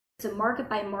So market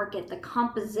by market, the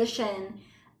composition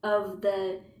of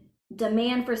the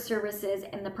demand for services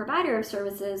and the provider of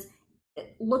services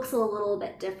looks a little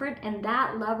bit different. And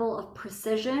that level of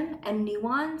precision and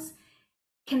nuance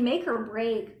can make or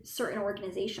break certain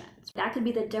organizations. That could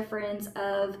be the difference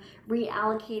of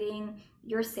reallocating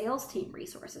your sales team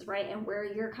resources, right? And where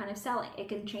you're kind of selling. It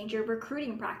can change your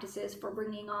recruiting practices for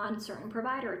bringing on certain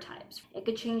provider types. It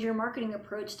could change your marketing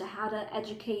approach to how to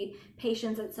educate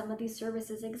patients that some of these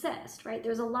services exist, right?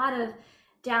 There's a lot of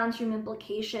downstream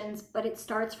implications, but it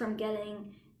starts from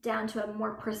getting down to a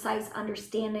more precise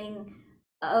understanding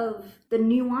of the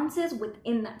nuances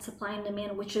within that supply and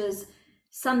demand, which is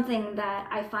something that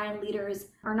I find leaders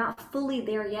are not fully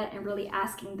there yet and really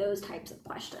asking those types of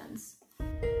questions.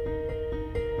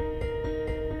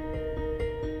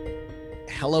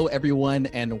 Hello, everyone,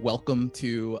 and welcome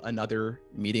to another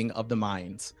meeting of the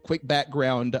minds. Quick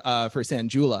background for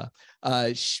Sanjula.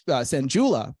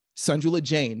 Sanjula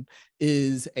Jain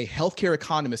is a healthcare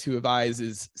economist who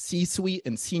advises C-suite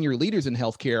and senior leaders in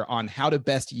healthcare on how to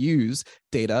best use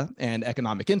data and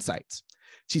economic insights.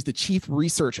 She's the chief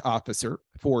research officer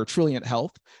for Trilliant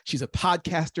Health. She's a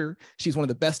podcaster. She's one of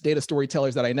the best data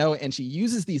storytellers that I know, and she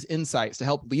uses these insights to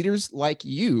help leaders like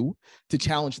you to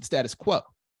challenge the status quo.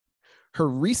 Her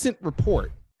recent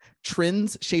report,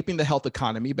 Trends Shaping the Health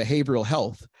Economy, Behavioral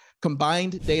Health,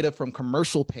 combined data from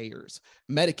commercial payers,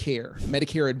 Medicare,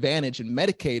 Medicare Advantage, and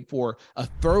Medicaid for a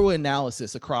thorough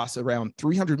analysis across around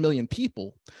 300 million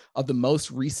people of the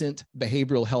most recent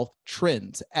behavioral health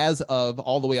trends as of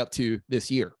all the way up to this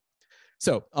year.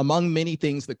 So among many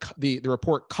things, the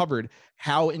report covered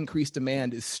how increased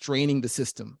demand is straining the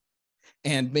system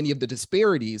and many of the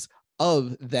disparities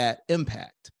of that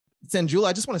impact. Sanjula,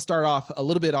 I just want to start off a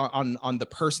little bit on the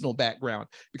personal background,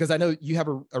 because I know you have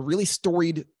a really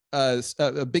storied,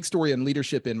 a big story in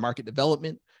leadership in market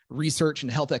development, research,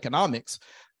 and health economics.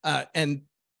 And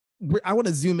I want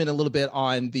to zoom in a little bit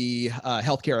on the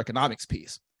healthcare economics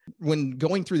piece. When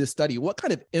going through this study, what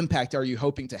kind of impact are you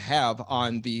hoping to have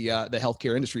on the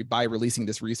healthcare industry by releasing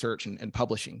this research and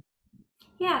publishing?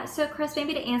 Yeah, so Chris,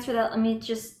 maybe to answer that, let me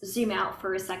just zoom out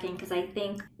for a second, because I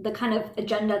think the kind of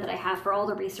agenda that I have for all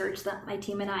the research that my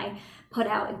team and I put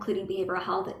out, including behavioral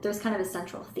health, there's kind of a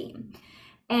central theme.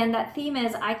 And that theme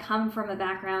is I come from a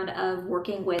background of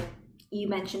working with, you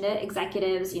mentioned it,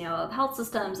 executives, of health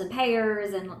systems and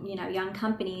payers and, young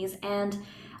companies. And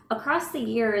across the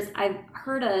years, I've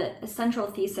heard a central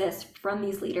thesis from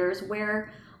these leaders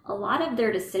where a lot of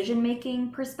their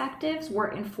decision-making perspectives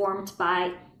were informed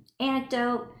by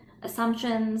anecdote,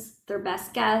 assumptions, their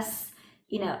best guess,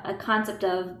 a concept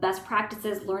of best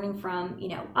practices, learning from,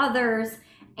 others,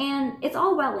 and it's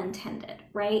all well intended,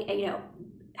 right?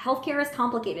 Healthcare is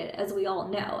complicated, as we all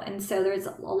know, and so there's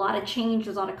a lot of change,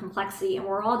 there's a lot of complexity, and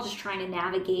we're all just trying to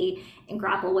navigate and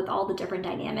grapple with all the different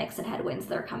dynamics and headwinds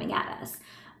that are coming at us.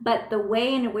 But the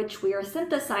way in which we are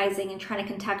synthesizing and trying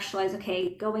to contextualize,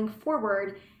 okay, going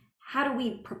forward, how do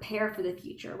we prepare for the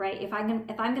future, right? If I'm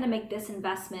going to make this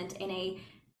investment in a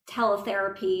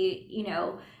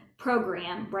teletherapy,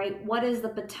 program, right? What is the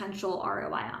potential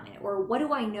ROI on it? Or what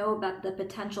do I know about the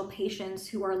potential patients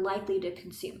who are likely to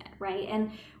consume it, right?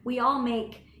 And we all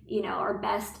make, our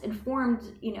best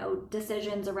informed,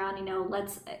 decisions around,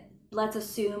 let's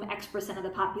assume X% of the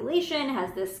population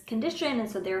has this condition, and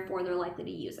so therefore they're likely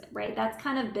to use it, right? That's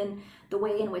kind of been the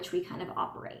way in which we kind of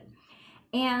operate.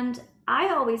 And I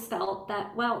always felt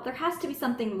that, well, there has to be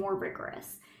something more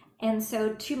rigorous. And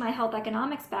so to my health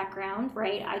economics background,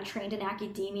 right, I trained in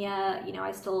academia,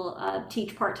 I still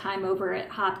teach part-time over at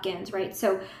Hopkins, right?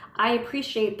 So I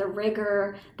appreciate the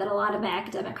rigor that a lot of my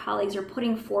academic colleagues are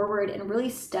putting forward and really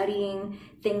studying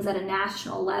things at a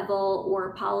national level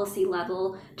or policy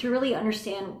level to really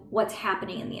understand what's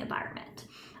happening in the environment.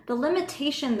 The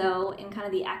limitation, though, in kind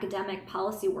of the academic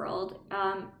policy world,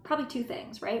 probably two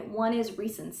things, right? One is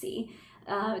recency.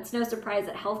 It's no surprise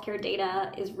that healthcare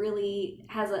data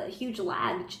has a huge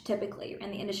lag typically in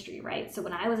the industry, right? So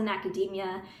when I was in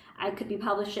academia, I could be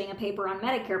publishing a paper on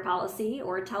Medicare policy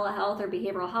or telehealth or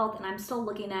behavioral health, and I'm still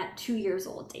looking at 2 years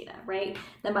old data, right?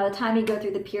 Then by the time you go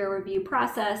through the peer review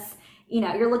process,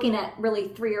 you're looking at really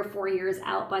 3 or 4 years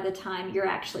out by the time you're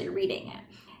actually reading it.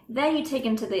 Then you take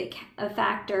into the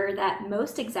factor that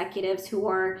most executives who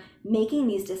are making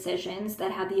these decisions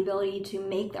that have the ability to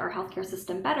make our healthcare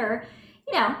system better,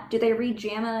 do they read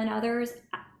JAMA and others?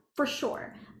 For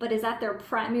sure. But is that their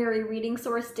primary reading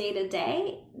source day to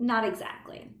day? Not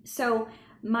exactly. So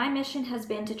my mission has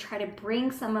been to try to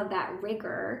bring some of that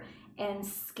rigor and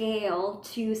scale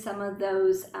to some of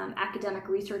those academic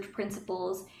research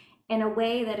principles in a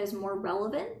way that is more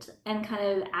relevant and kind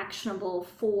of actionable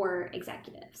for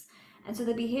executives. And so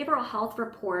the behavioral health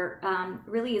report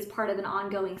really is part of an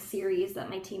ongoing series that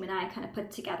my team and I kind of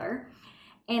put together.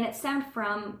 And it stemmed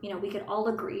from, we could all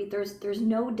agree, there's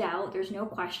no doubt, there's no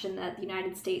question that the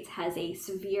United States has a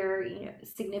severe,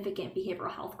 significant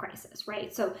behavioral health crisis,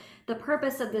 right? So the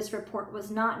purpose of this report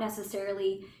was not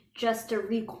necessarily just to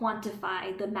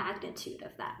re-quantify the magnitude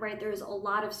of that, right? There's a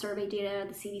lot of survey data,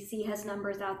 the CDC has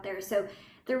numbers out there, so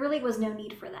there really was no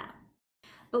need for that.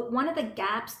 But one of the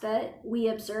gaps that we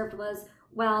observed was,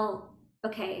 well,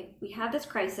 okay, we have this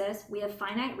crisis, we have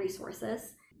finite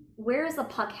resources. Where is the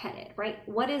puck headed, right?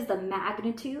 What is the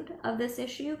magnitude of this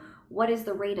issue? What is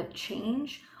the rate of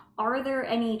change? Are there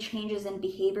any changes in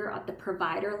behavior at the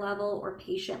provider level or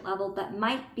patient level that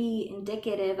might be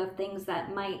indicative of things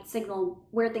that might signal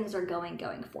where things are going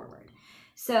forward?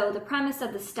 So the premise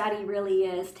of the study really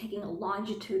is taking a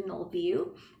longitudinal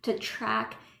view to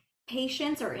track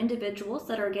patients or individuals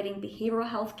that are getting behavioral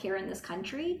health care in this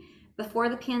country before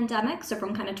the pandemic, so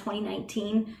from kind of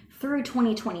 2019 through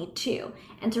 2022,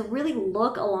 and to really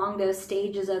look along those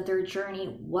stages of their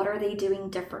journey. What are they doing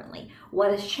differently? What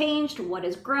has changed? What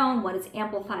has grown? What has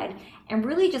amplified? And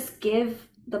really just give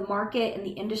the market and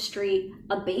the industry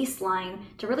a baseline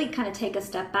to really kind of take a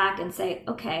step back and say,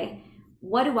 okay,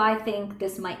 what do I think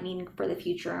this might mean for the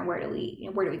future, and where do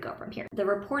we go from here? The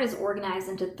report is organized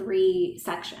into 3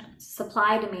 sections: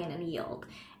 supply, demand, and yield.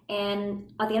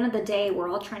 And at the end of the day, we're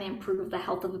all trying to improve the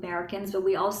health of Americans, but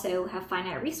we also have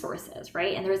finite resources,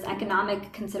 right? And there's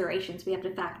economic considerations we have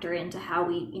to factor into how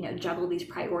we, juggle these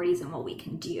priorities and what we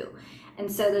can do.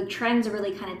 And so the trends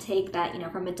really kind of take that,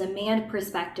 from a demand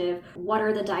perspective, what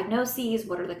are the diagnoses?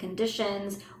 What are the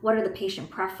conditions? What are the patient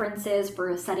preferences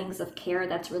for settings of care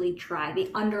that's really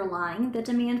underlying the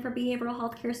demand for behavioral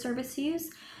health care service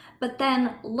use? But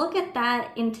then look at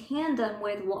that in tandem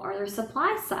with, well, are there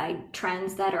supply side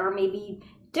trends that are maybe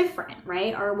different,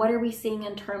 right? Or what are we seeing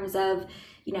in terms of,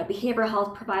 behavioral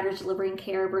health providers delivering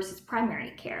care versus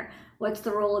primary care? What's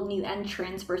the role of new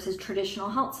entrants versus traditional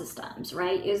health systems,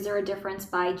 right? Is there a difference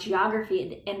by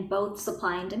geography in both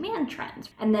supply and demand trends?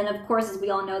 And then, of course, as we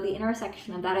all know, the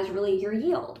intersection of that is really your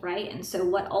yield, right? And so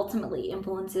what ultimately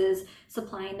influences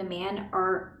supply and demand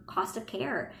are cost of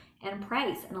care and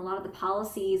price, and a lot of the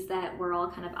policies that we're all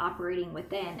kind of operating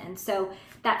within. And so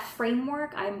that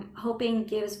framework, I'm hoping,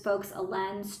 gives folks a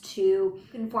lens to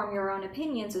inform your own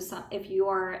opinions. So if you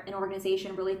are an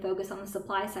organization really focused on the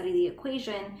supply side of the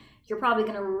equation, you're probably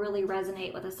going to really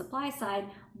resonate with the supply side.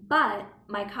 But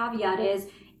my caveat is,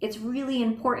 it's really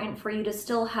important for you to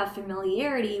still have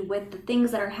familiarity with the things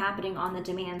that are happening on the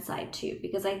demand side too,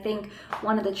 because I think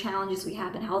one of the challenges we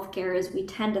have in healthcare is we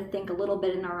tend to think a little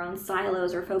bit in our own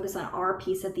silos or focus on our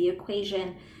piece of the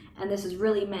equation. And this is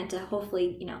really meant to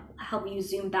hopefully, help you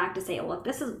zoom back to say, oh, look,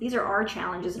 these are our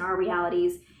challenges and our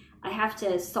realities. I have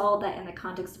to solve that in the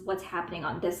context of what's happening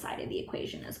on this side of the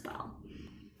equation as well.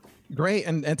 Great.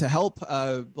 And to help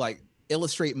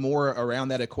illustrate more around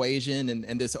that equation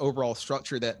and this overall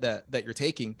structure that you're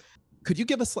taking, could you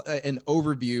give us an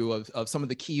overview of some of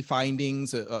the key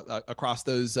findings across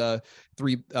those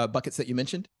 3 buckets that you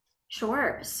mentioned?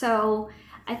 Sure. So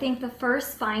I think the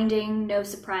first finding, no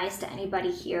surprise to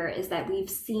anybody here, is that we've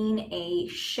seen a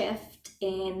shift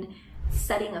in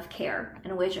setting of care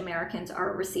in which Americans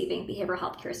are receiving behavioral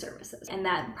health care services. And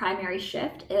that primary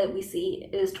shift we see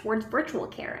is towards virtual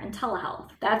care and telehealth.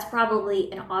 That's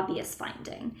probably an obvious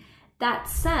finding. That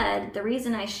said, the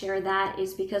reason I share that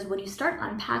is because when you start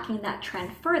unpacking that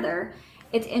trend further,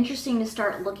 it's interesting to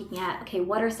start looking at, okay,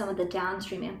 what are some of the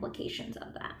downstream implications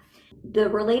of that? The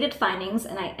related findings,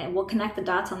 and we'll connect the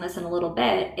dots on this in a little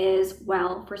bit, is,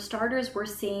 well, for starters, we're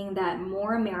seeing that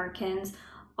more Americans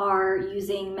are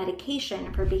using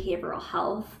medication for behavioral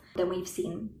health than we've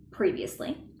seen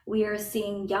previously. We are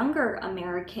seeing younger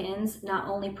Americans not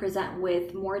only present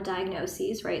with more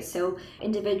diagnoses, right? So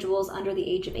individuals under the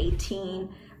age of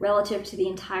 18 relative to the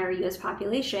entire US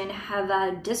population have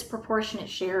a disproportionate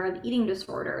share of eating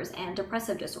disorders and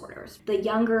depressive disorders. The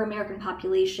younger American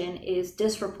population is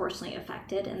disproportionately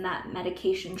affected, and that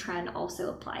medication trend also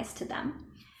applies to them.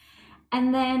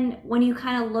 And then when you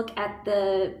kind of look at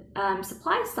the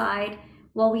supply side,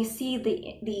 well, we see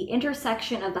the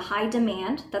intersection of the high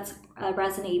demand that's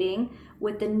resonating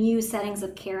with the new settings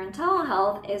of care and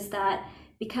telehealth is that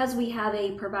because we have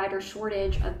a provider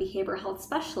shortage of behavioral health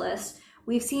specialists,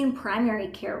 we've seen primary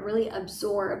care really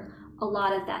absorb a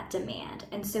lot of that demand.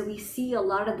 And so we see a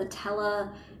lot of the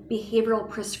tele-behavioral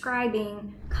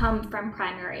prescribing come from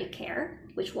primary care,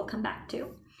 which we'll come back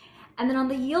to. And then on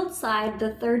the yield side,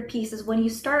 the third piece is when you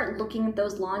start looking at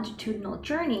those longitudinal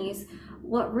journeys,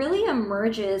 what really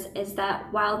emerges is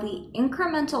that while the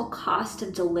incremental cost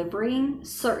of delivering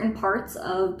certain parts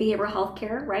of behavioral health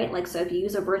care, right? Like, so if you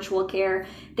use a virtual care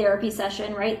therapy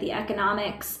session, right, the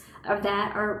economics of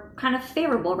that are kind of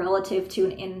favorable relative to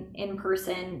an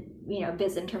in-person,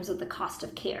 visit in terms of the cost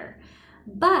of care.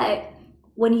 But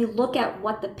when you look at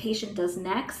what the patient does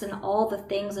next and all the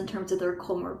things in terms of their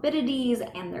comorbidities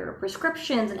and their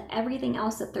prescriptions and everything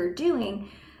else that they're doing,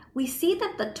 we see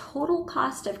that the total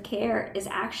cost of care is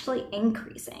actually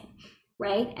increasing,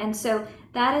 right? And so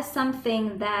that is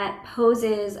something that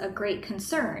poses a great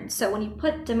concern. So when you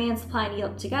put demand, supply, and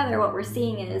yield together, what we're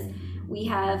seeing is we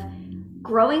have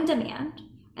growing demand,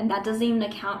 and that doesn't even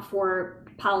account for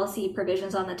policy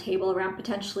provisions on the table around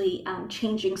potentially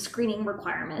changing screening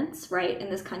requirements, right, in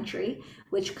this country,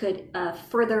 which could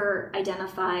further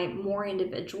identify more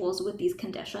individuals with these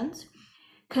conditions.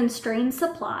 Constrained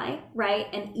supply, right,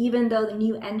 and even though the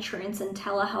new entrance in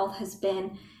telehealth has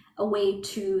been a way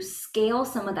to scale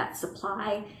some of that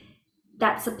supply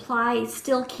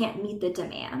still can't meet the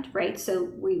demand, right? So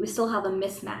we still have a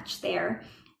mismatch there.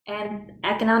 And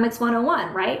economics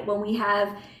 101, right? When we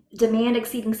have demand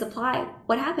exceeding supply,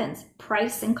 what happens?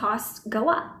 Price and costs go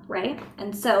up, right?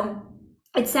 And so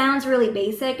it sounds really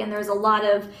basic, and there's a lot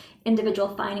of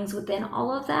individual findings within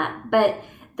all of that, but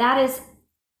that is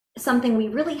something we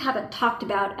really haven't talked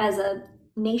about as a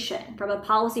nation from a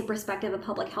policy perspective, a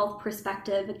public health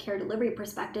perspective, a care delivery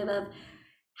perspective of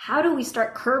how do we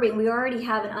start curbing? We already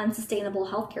have an unsustainable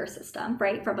healthcare system,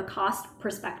 right? From a cost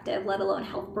perspective, let alone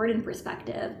health burden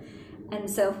perspective. And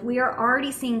so if we are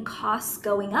already seeing costs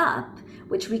going up,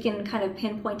 which we can kind of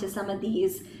pinpoint to some of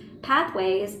these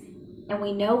pathways, and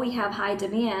we know we have high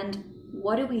demand,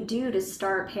 what do we do to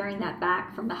start paring that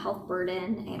back from the health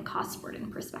burden and cost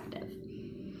burden perspective?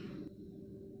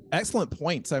 Excellent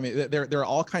points. I mean, there are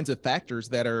all kinds of factors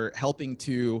that are helping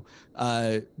to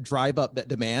drive up that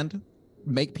demand,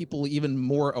 make people even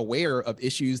more aware of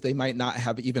issues they might not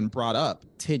have even brought up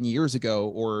 10 years ago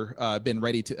or been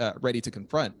ready to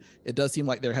confront. It does seem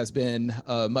like there has been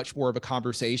much more of a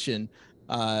conversation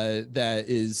that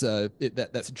is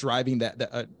that's driving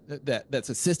that's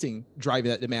assisting driving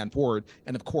that demand forward,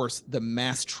 and of course the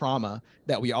mass trauma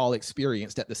that we all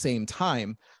experienced at the same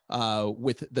time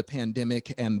with the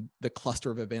pandemic and the cluster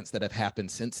of events that have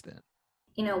happened since then.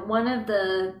 One of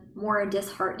the more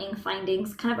disheartening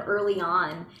findings kind of early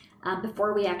on,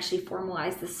 before we actually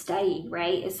formalized the study,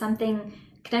 right, is something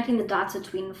connecting the dots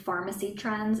between pharmacy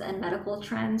trends and medical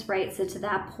trends, right? So to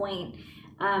that point,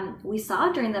 we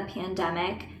saw during the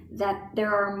pandemic that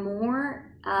there are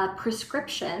more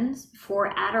prescriptions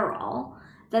for Adderall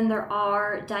than there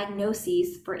are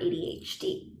diagnoses for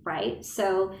ADHD, right?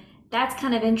 So that's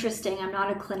kind of interesting. I'm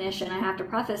not a clinician, I have to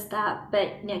preface that,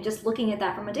 but just looking at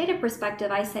that from a data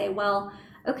perspective, I say, well,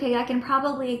 okay, I can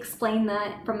probably explain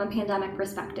that from a pandemic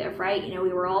perspective, right? We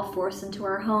were all forced into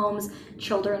our homes,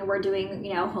 children were doing,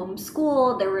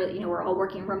 homeschool, we're all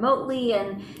working remotely,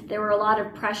 and there were a lot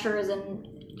of pressures and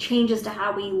changes to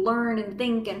how we learn and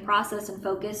think and process and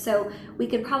focus. So we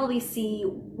could probably see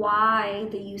why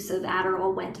the use of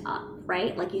Adderall went up,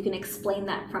 right? Like, you can explain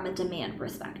that from a demand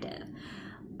perspective.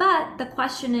 But the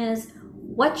question is,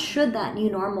 what should that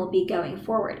new normal be going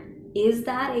forward? Is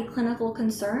that a clinical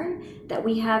concern that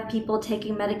we have people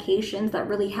taking medications that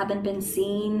really haven't been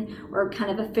seen or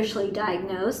kind of officially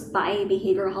diagnosed by a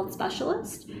behavioral health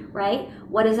specialist, right?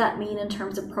 What does that mean in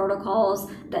terms of protocols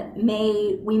that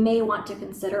we may want to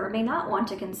consider or may not want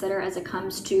to consider as it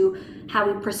comes to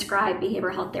how we prescribe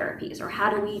behavioral health therapies, or how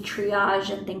do we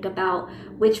triage and think about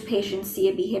which patients see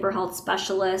a behavioral health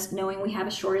specialist, knowing we have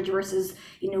a shortage versus,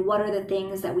 what are the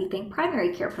things that we think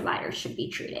primary care providers should be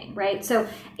treating, right? So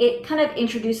it kind of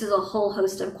introduces a whole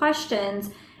host of questions.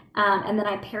 And then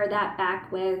I pair that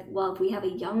back with, well, if we have a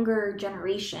younger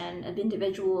generation of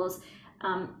individuals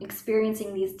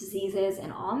experiencing these diseases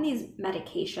and on these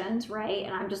medications, right?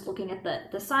 And I'm just looking at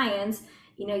the science,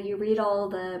 you read all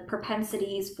the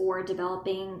propensities for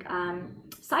developing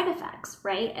side effects,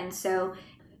 right? And so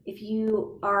if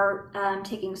you are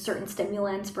taking certain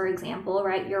stimulants, for example,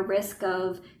 right, your risk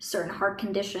of certain heart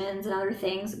conditions and other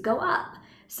things go up.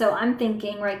 So I'm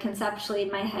thinking, right, conceptually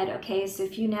in my head, okay, so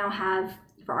if you now have,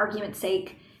 for argument's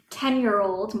sake,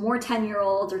 10-year-olds, more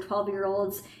 10-year-olds or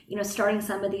 12-year-olds, starting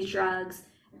some of these drugs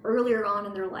earlier on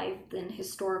in their life than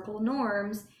historical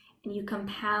norms, and you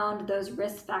compound those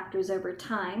risk factors over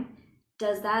time,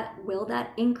 will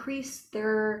that increase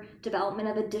their development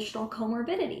of additional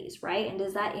comorbidities, right? And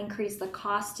does that increase the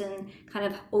cost and kind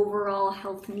of overall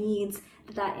health needs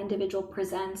that individual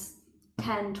presents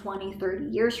 10, 20, 30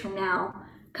 years from now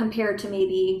compared to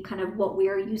maybe kind of what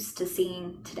we're used to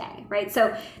seeing today, right?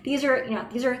 So these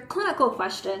are clinical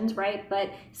questions, right?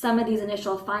 But some of these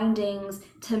initial findings,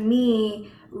 to me,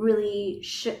 really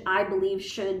I believe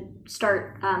should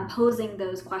start posing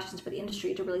those questions for the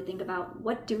industry to really think about,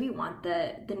 what do we want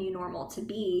the new normal to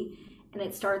be? And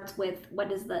it starts with, what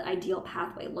does the ideal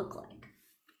pathway look like?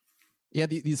 Yeah,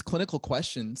 these clinical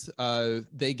questions,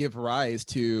 they give rise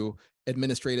to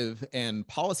administrative and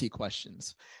policy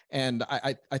questions. And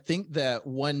I think that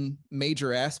one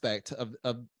major aspect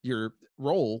of your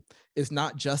role is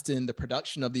not just in the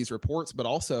production of these reports, but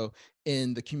also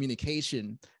in the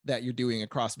communication that you're doing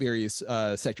across various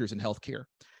sectors in healthcare.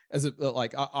 As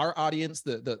like our audience,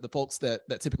 the folks that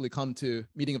typically come to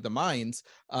Meeting of the Minds,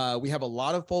 we have a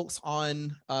lot of folks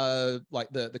on like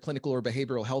the clinical or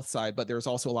behavioral health side, but there's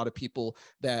also a lot of people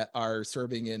that are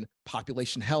serving in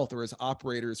population health or as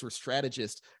operators or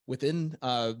strategists within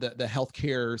the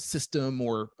healthcare system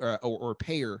or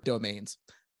payer domains.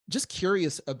 Just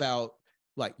curious about,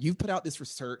 like, you've put out this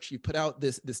research, you put out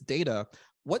this data.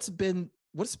 What's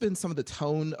been some of the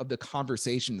tone of the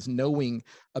conversations, knowing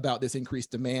about this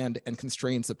increased demand and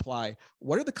constrained supply?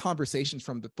 What are the conversations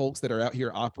from the folks that are out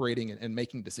here operating and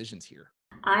making decisions here?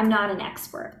 I'm not an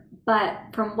expert, but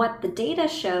from what the data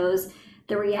shows,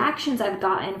 the reactions I've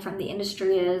gotten from the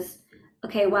industry is,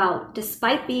 okay, wow,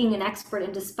 despite being an expert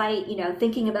and despite,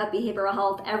 thinking about behavioral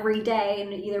health every day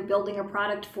and either building a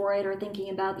product for it or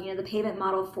thinking about, the payment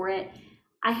model for it,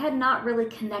 I had not really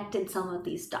connected some of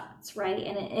these dots, right?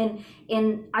 And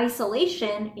in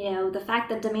isolation, the fact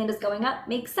that demand is going up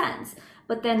makes sense.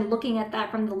 But then looking at that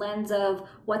from the lens of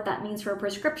what that means for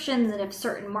prescriptions and if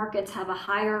certain markets have a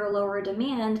higher or lower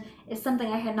demand is something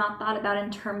I had not thought about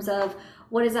in terms of,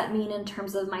 what does that mean in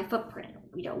terms of my footprint?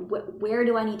 Where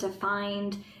do I need to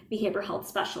find behavioral health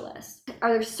specialists?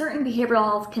 Are there certain behavioral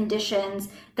health conditions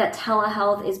that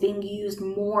telehealth is being used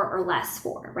more or less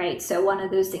for, right? So one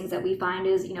of those things that we find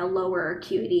is, lower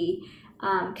acuity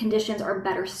conditions are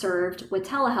better served with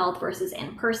telehealth versus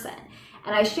in person.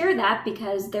 And I share that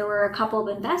because there were a couple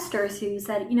of investors who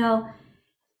said,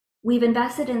 we've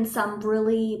invested in some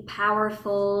really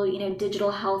powerful,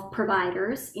 digital health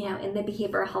providers, in the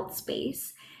behavioral health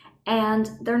space. And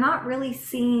they're not really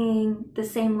seeing the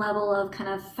same level of kind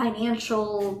of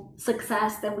financial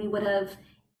success that we would have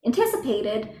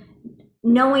anticipated,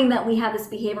 knowing that we have this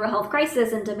behavioral health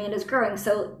crisis and demand is growing.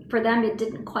 So for them, it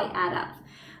didn't quite add up.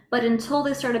 But until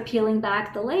they started peeling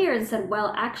back the layers and said,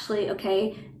 well, actually,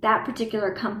 okay, that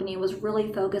particular company was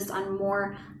really focused on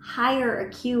more higher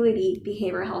acuity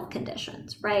behavioral health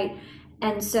conditions, right?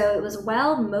 And so it was,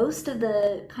 well, most of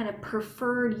the kind of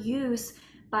preferred use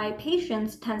by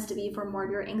patients tends to be for more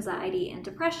of your anxiety and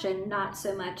depression, not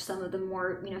so much some of the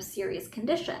more, serious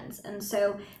conditions. And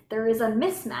so there is a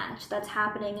mismatch that's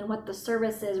happening in what the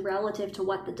service is relative to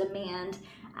what the demand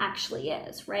actually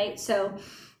is, right? So,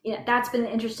 that's been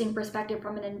an interesting perspective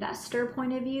from an investor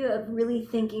point of view of really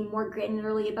thinking more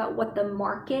granularly about what the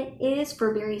market is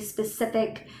for very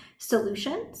specific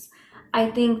solutions. I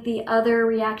think the other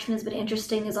reaction has been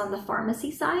interesting is on the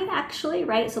pharmacy side, actually,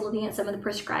 right? So looking at some of the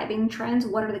prescribing trends,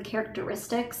 what are the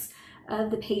characteristics of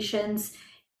the patients,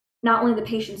 not only the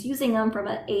patients using them from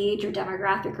an age or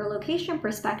demographic or location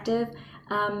perspective,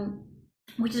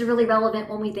 which is really relevant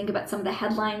when we think about some of the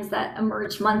headlines that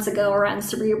emerged months ago around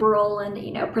cerebral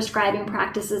and prescribing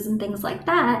practices and things like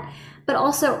that. But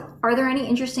also, are there any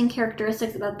interesting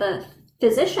characteristics about the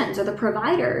physicians or the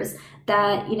providers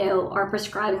that are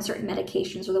prescribing certain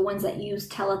medications or the ones that use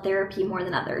teletherapy more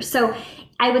than others? So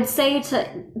I would say,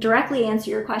 to directly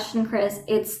answer your question, Chris,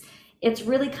 it's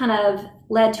really kind of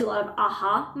led to a lot of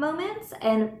aha moments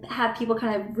and have people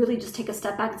kind of really just take a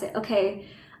step back and say, okay,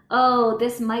 oh,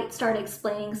 this might start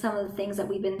explaining some of the things that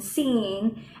we've been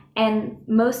seeing. And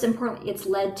most importantly, it's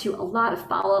led to a lot of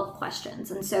follow-up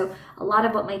questions. And so a lot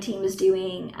of what my team is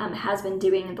doing, has been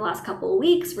doing in the last couple of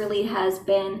weeks, really has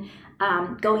been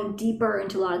going deeper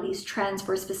into a lot of these trends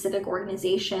for specific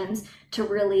organizations to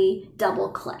really double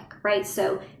click, right?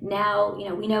 So now,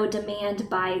 we know demand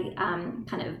by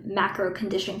kind of macro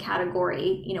condition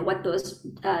category, what those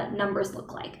numbers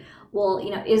look like. Well,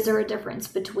 is there a difference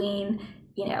between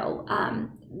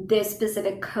this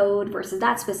specific code versus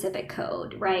that specific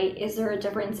code, right? Is there a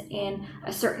difference in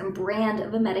a certain brand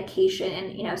of a medication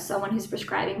and, someone who's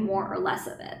prescribing more or less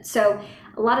of it? So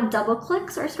a lot of double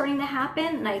clicks are starting to happen.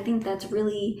 And I think that's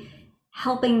really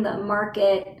helping the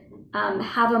market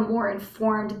have a more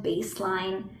informed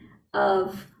baseline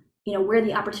of, where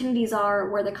the opportunities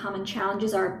are, where the common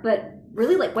challenges are, but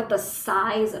really like what the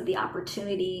size of the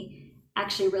opportunity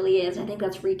actually really is. I think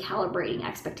that's recalibrating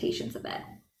expectations a bit.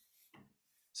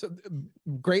 So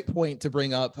great point to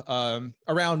bring up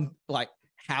around like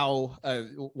how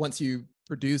once you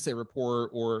produce a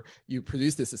report or you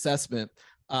produce this assessment,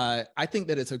 I think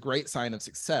that it's a great sign of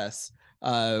success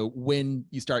when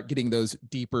you start getting those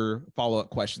deeper follow-up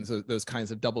questions, those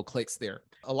kinds of double clicks there.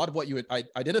 A lot of what you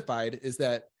identified is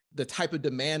that the type of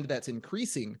demand that's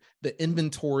increasing, the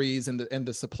inventories and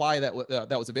the supply that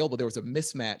was available, there was a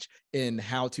mismatch in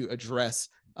how to address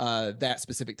that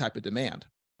specific type of demand.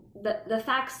 The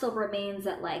fact still remains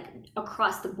that like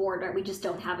across the board, right, we just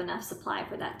don't have enough supply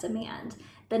for that demand.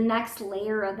 The next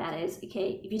layer of that is,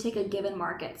 okay, if you take a given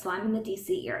market, so I'm in the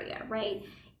DC area, right?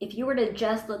 If you were to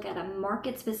just look at a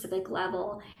market specific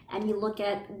level and you look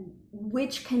at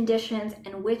which conditions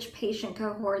and which patient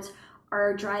cohorts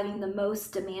are driving the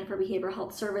most demand for behavioral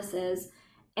health services,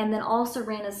 and then also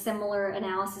ran a similar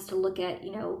analysis to look at,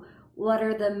 what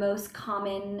are the most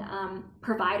common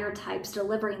provider types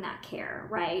delivering that care,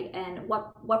 right? And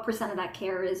what percent of that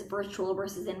care is virtual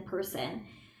versus in person.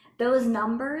 Those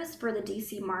numbers for the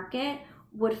DC market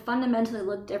would fundamentally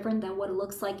look different than what it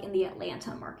looks like in the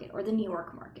Atlanta market or the New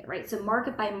York market, right? So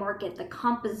market by market, the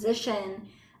composition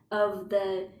of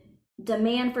the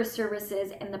demand for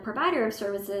services and the provider of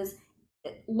services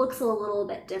looks a little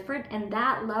bit different. And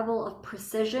that level of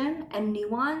precision and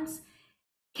nuance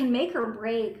can make or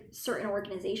break certain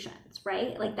organizations,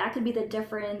 right? Like that could be the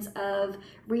difference of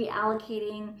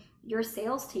reallocating your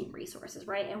sales team resources,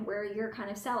 right? And where you're kind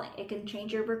of selling. It can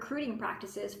change your recruiting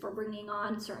practices for bringing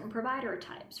on certain provider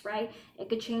types, right? It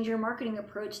could change your marketing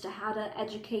approach to how to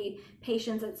educate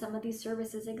patients that some of these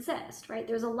services exist, right?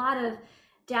 There's a lot of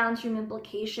downstream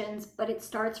implications, but it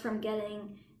starts from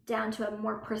getting down to a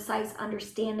more precise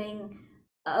understanding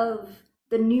of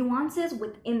the nuances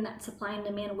within that supply and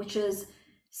demand, which is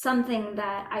something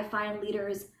that I find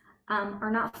leaders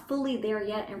are not fully there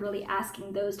yet and really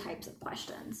asking those types of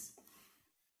questions.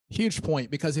 Huge point,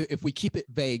 because if we keep it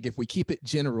vague, if we keep it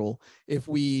general, if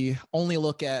we only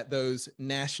look at those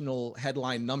national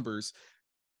headline numbers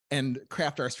and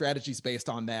craft our strategies based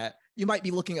on that, you might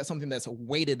be looking at something that's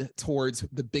weighted towards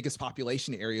the biggest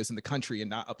population areas in the country and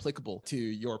not applicable to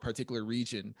your particular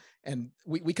region. And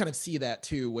we kind of see that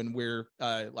too when we're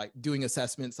like doing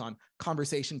assessments on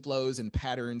conversation flows and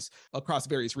patterns across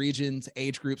various regions,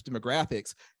 age groups,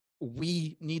 demographics.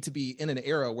 We need to be in an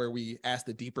era where we ask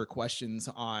the deeper questions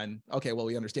on, okay, well,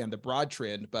 we understand the broad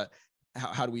trend, but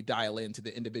how do we dial into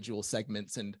the individual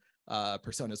segments and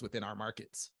personas within our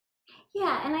markets?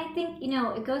 Yeah, and I think,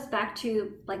 it goes back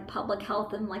to like public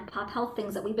health and like pop health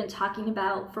things that we've been talking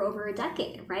about for over a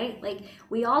decade, right? Like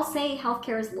we all say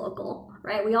healthcare is local,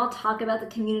 right? We all talk about the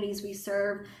communities we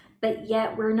serve, but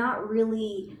yet we're not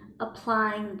really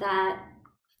applying that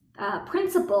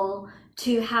principle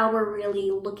to how we're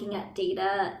really looking at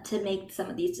data to make some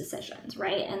of these decisions,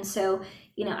 right? And so,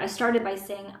 I started by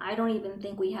saying I don't even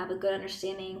think we have a good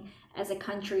understanding as a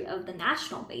country of the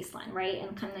national baseline, right?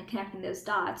 And kind of connecting those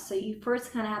dots. So you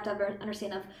first kind of have to have an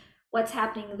understanding of what's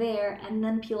happening there and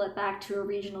then peel it back to a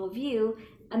regional view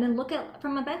and then look at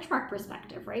from a benchmark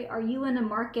perspective, right? Are you in a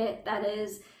market that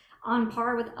is on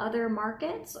par with other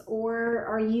markets, or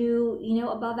are you,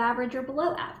 above average or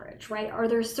below average, right? Are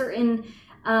there certain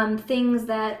things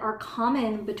that are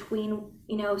common between,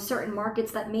 certain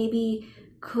markets that maybe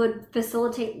could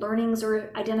facilitate learnings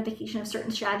or identification of certain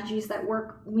strategies that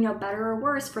work, better or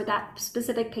worse for that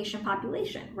specific patient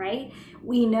population, right?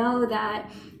 We know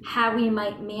that how we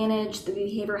might manage the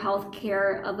behavioral health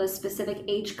care of a specific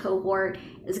age cohort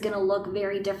is going to look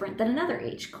very different than another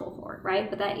age cohort, right?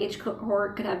 But that age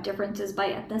cohort could have differences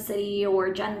by ethnicity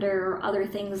or gender or other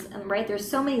things, and right, there's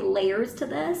so many layers to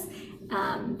this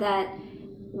that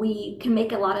we can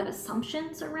make a lot of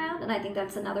assumptions around, and I think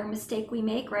that's another mistake we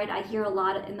make, right? I hear a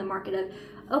lot in the market of,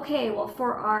 okay, well,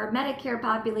 for our Medicare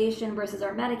population versus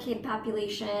our Medicaid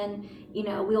population,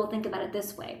 we'll think about it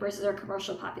this way versus our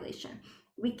commercial population.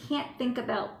 We can't think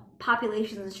about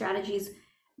populations and strategies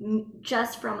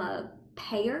just from a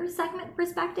payer segment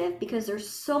perspective because there's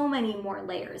so many more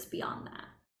layers beyond that.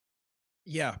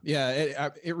 Yeah,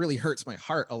 it really hurts my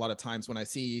heart a lot of times when I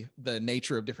see the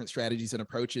nature of different strategies and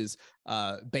approaches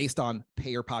based on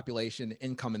payer population,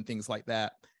 income, and things like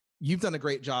that. You've done a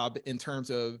great job in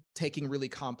terms of taking really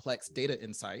complex data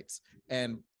insights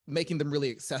and making them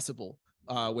really accessible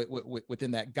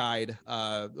within that guide,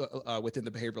 within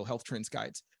the behavioral health trends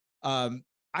guides.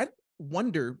 I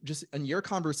wonder, just in your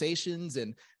conversations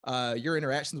and your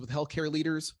interactions with healthcare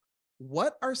leaders,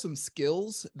 what are some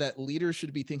skills that leaders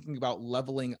should be thinking about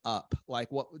leveling up?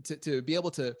 Like what to be able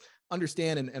to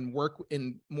understand and work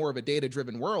in more of a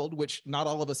data-driven world, which not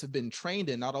all of us have been trained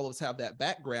in, not all of us have that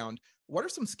background. What are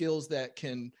some skills that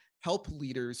can help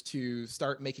leaders to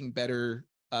start making better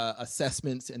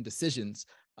assessments and decisions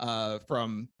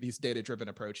from these data-driven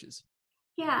approaches?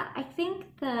 Yeah, I think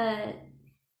the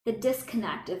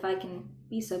disconnect, if I can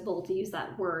be so bold to use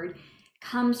that word,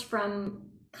 comes from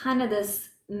kind of this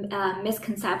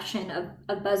misconception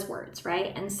of buzzwords,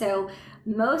 right? And so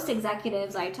most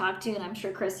executives I talk to, and I'm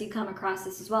sure Chris, you come across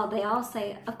this as well, they all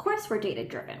say, of course we're data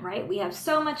driven, right? We have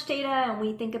so much data and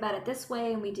we think about it this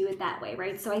way and we do it that way,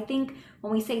 right? So I think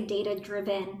when we say data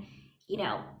driven, you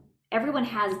know, everyone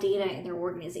has data in their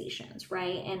organizations,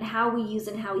 right? And how we use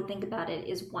it and how we think about it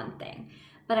is one thing.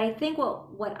 But I think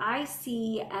what I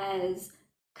see as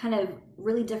kind of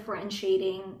really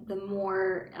differentiating the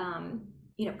more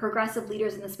progressive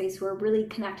leaders in the space who are really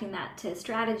connecting that to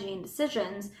strategy and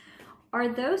decisions are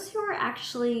those who are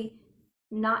actually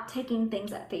not taking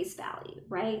things at face value,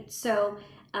 right? So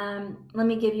let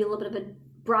me give you a little bit of a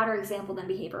broader example than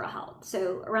behavioral health.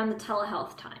 So around the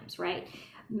telehealth times, right?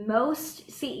 Most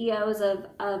CEOs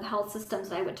of health systems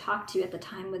that I would talk to at the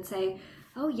time would say,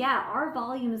 oh yeah, our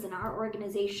volumes in our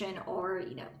organization are,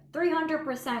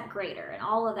 300% greater and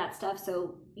all of that stuff.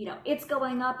 So, it's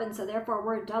going up and so therefore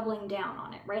we're doubling down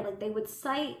on it, right? Like they would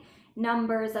cite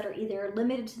numbers that are either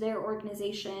limited to their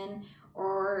organization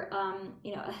or,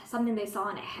 something they saw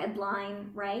in a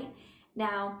headline, right?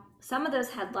 Now, some of those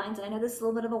headlines, and I know this is a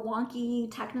little bit of a wonky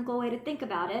technical way to think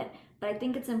about it, but I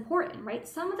think it's important, right?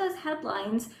 Some of those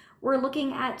headlines were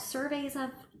looking at surveys of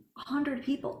 100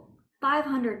 people,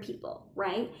 500 people,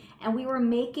 right? And we were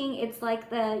making, it's like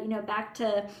back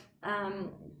to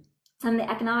some of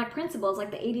the economic principles, like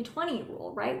the 80-20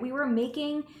 rule, right? We were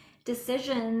making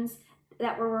decisions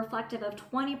that were reflective of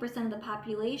 20% of the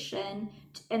population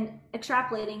and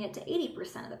extrapolating it to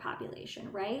 80% of the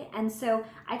population, right? And so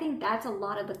I think that's a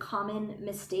lot of the common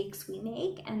mistakes we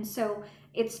make. And so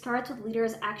it starts with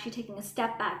leaders actually taking a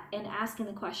step back and asking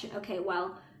the question, okay,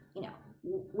 well,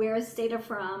 where is data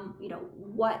from?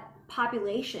 What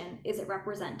population is it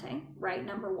representing, right?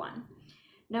 Number one.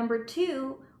 Number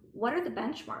two, what are the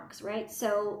benchmarks, right?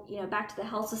 So, back to the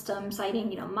health system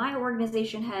citing, my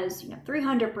organization has,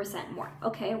 300% more.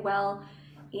 Okay, well,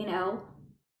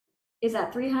 is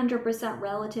that 300%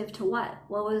 relative to what?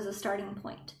 What was the starting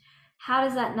point? How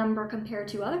does that number compare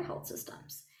to other health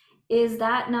systems? Is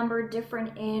that number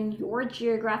different in your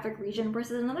geographic region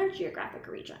versus another geographic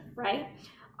region, right?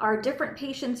 Are different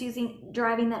patients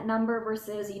driving that number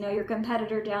versus, your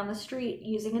competitor down the street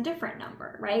using a different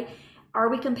number, right? Are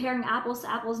we comparing apples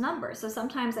to apples numbers? So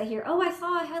sometimes I hear, oh, I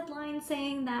saw a headline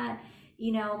saying that,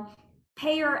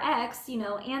 payer X,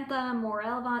 Anthem or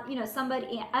Elevon,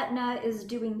 somebody, Aetna is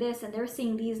doing this and they're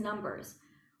seeing these numbers.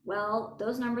 Well,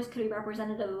 those numbers could be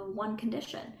representative of one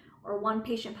condition or one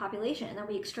patient population. And then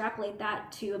we extrapolate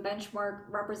that to a benchmark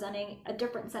representing a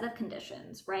different set of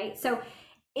conditions, right? So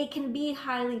it can be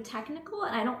highly technical,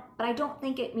 and I don't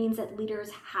think it means that leaders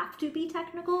have to be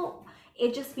technical.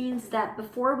 It just means that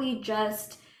before we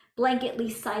just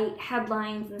blanketly cite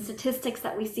headlines and statistics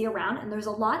that we see around, and there's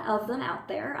a lot of them out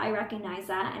there, I recognize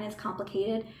that, and it's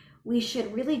complicated, we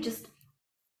should really just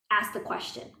ask the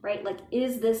question, right? Like,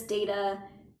 is this data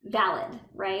valid,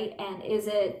 right? And is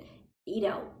it,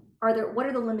 what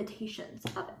are the limitations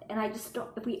of it? And I just don't,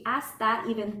 if we ask that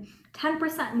even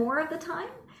 10% more of the time,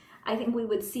 I think we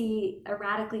would see a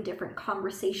radically different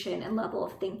conversation and level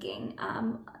of thinking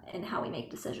in how we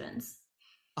make decisions.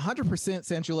 100%,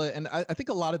 Sanjula. And I think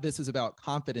a lot of this is about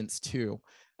confidence too,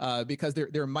 because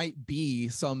there might be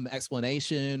some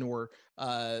explanation or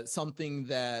something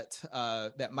that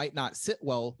might not sit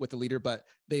well with the leader, but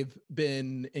they've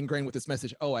been ingrained with this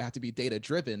message, oh, I have to be data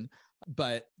driven.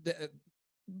 But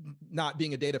not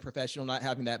being a data professional, not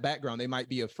having that background, they might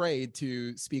be afraid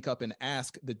to speak up and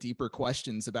ask the deeper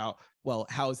questions about, well,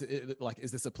 how is it, like,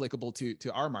 is this applicable to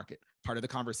our market? Part of the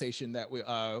conversation that we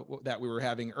were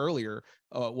having earlier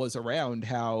was around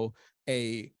how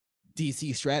a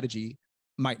DC strategy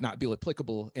might not be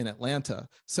applicable in Atlanta.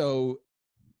 So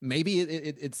maybe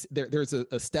there's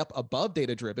a step above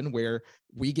data driven where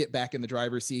we get back in the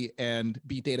driver's seat and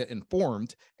be data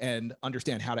informed and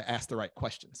understand how to ask the right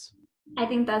questions. I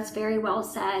think that's very well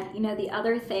said. The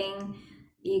other thing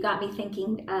you got me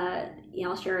thinking,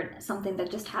 I'll share something that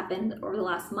just happened over the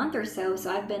last month or so. So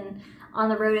I've been on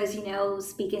the road, as you know,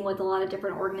 speaking with a lot of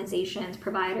different organizations,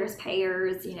 providers,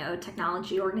 payers,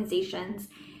 technology organizations.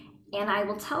 And I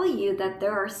will tell you that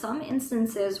there are some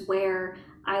instances where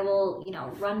I will,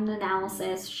 run an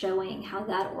analysis showing how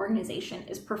that organization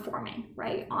is performing,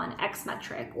 right, on X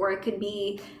metric, or it could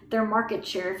be their market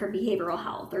share for behavioral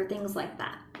health or things like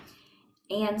that.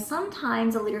 And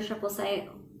sometimes the leadership will say,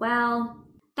 well,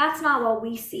 that's not what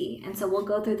we see. And so we'll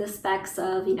go through the specs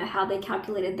of, how they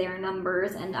calculated their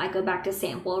numbers. And I go back to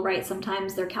sample, right?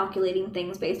 Sometimes they're calculating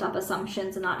things based off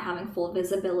assumptions and not having full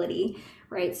visibility,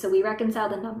 right? So we reconcile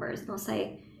the numbers and they'll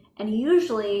say, and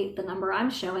usually the number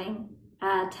I'm showing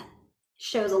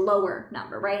shows a lower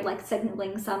number, right? Like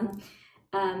signaling some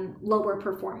lower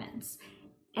performance.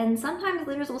 And sometimes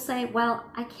leaders will say, well,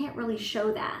 I can't really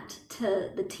show that to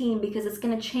the team because it's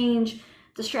going to change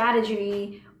the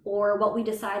strategy or what we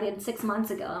decided 6 months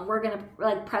ago, and we're going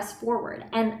to press forward.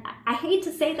 And I hate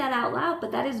to say that out loud,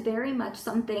 but that is very much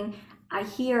something I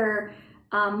hear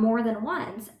more than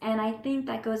once. And I think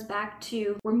that goes back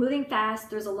to, we're moving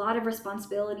fast. There's a lot of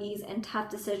responsibilities and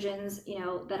tough decisions,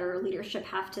 that our leadership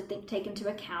have to take into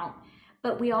account.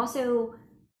 But we also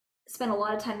spend a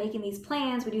lot of time making these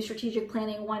plans. We do strategic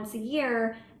planning once a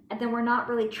year, and then we're not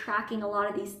really tracking a lot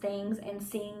of these things and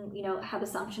seeing, have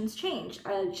assumptions change?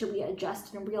 Should we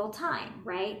adjust in real time,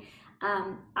 right?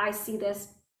 I see this,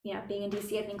 being in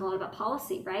DC, I think a lot about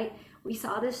policy, right? We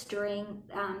saw this during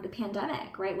the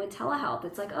pandemic, right? With telehealth,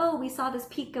 it's like, oh, we saw this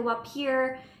peak go up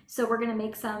here, so we're going to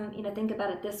make some, think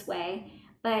about it this way.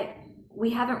 But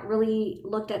we haven't really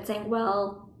looked at saying,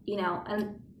 well,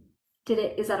 and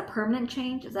is that a permanent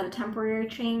change? Is that a temporary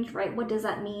change, right? What does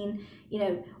that mean?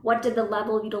 What did the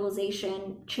level of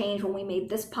utilization change when we made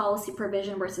this policy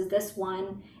provision versus this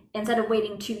one? Instead of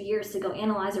waiting 2 years to go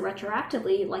analyze it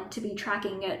retroactively, like to be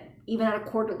tracking it even at a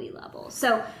quarterly level.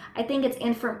 So I think it's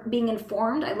being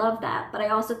informed. I love that. But I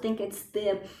also think it's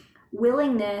the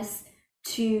willingness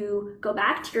to go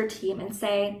back to your team and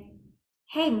say,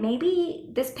 hey, maybe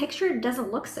this picture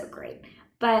doesn't look so great,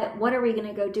 but what are we going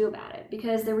to go do about it?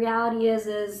 Because the reality is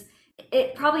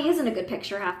it probably isn't a good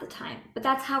picture half the time, but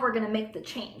that's how we're going to make the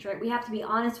change, right? We have to be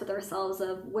honest with ourselves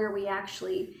of where we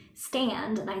actually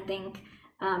stand. And I think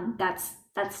that's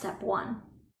step one.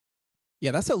 Yeah,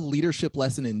 that's a leadership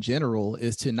lesson in general,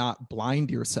 is to not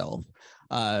blind yourself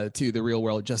to the real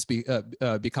world just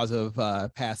because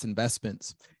of past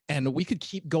investments. And we could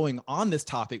keep going on this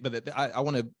topic, but I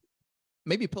want to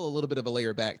maybe pull a little bit of a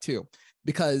layer back too,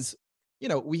 because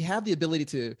we have the ability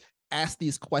to ask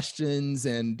these questions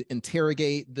and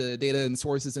interrogate the data and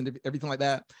sources and everything like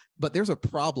that. But there's a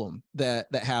problem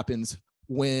that happens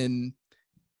when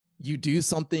you do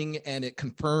something and it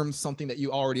confirms something that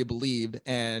you already believed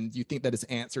and you think that it's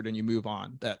answered and you move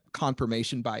on, that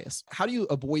confirmation bias. How do you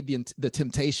avoid the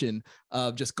temptation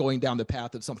of just going down the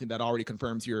path of something that already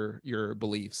confirms your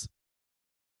beliefs?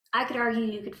 I could argue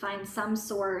you could find some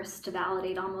source to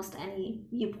validate almost any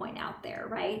viewpoint out there,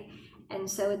 right? And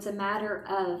so it's a matter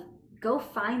of go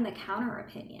find the counter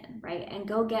opinion, right? And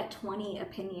go get 20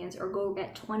 opinions or go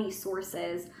get 20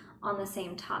 sources on the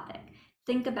same topic.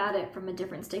 Think about it from a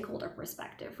different stakeholder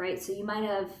perspective, right? So you might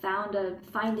have found a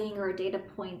finding or a data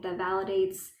point that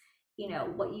validates,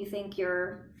 what you think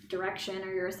your direction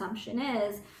or your assumption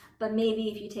is, but maybe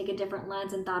if you take a different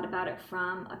lens and thought about it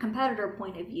from a competitor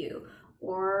point of view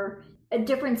or a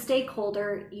different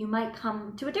stakeholder, you might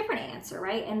come to a different answer,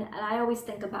 right? And I always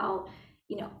think about,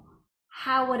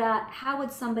 how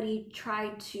would somebody try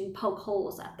to poke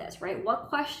holes at this, right? What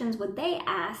questions would they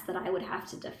ask that I would have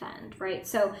to defend, right?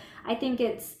 So I think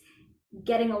it's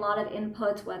getting a lot of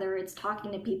inputs, whether it's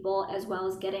talking to people as well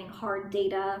as getting hard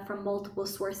data from multiple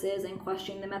sources and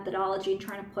questioning the methodology and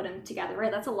trying to put them together,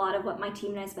 right? That's a lot of what my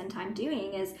team and I spend time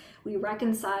doing, is we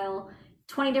reconcile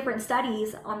 20 different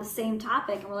studies on the same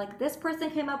topic. And we're like, this person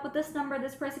came up with this number,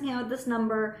 this person came up with this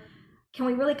number. Can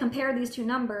we really compare these two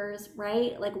numbers,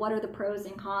 right? Like, what are the pros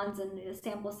and cons and the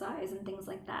sample size and things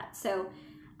like that? So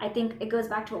I think it goes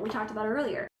back to what we talked about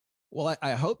earlier. Well,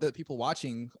 I hope that people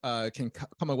watching can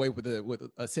come away with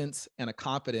a sense and a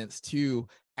confidence to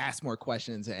ask more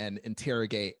questions and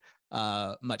interrogate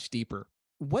much deeper.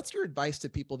 What's your advice to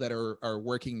people that are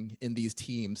working in these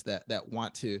teams that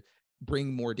want to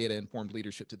bring more data-informed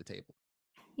leadership to the table?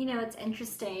 It's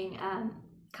interesting.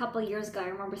 Couple of years ago, I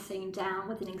remember sitting down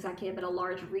with an executive at a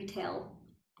large retail,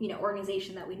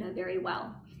 organization that we know very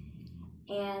well.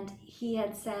 And he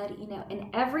had said, in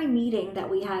every meeting that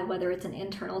we had, whether it's an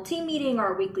internal team meeting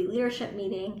or a weekly leadership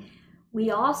meeting,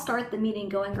 we all start the meeting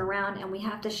going around and we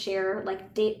have to share,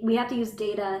 we have to use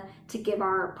data to give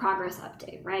our progress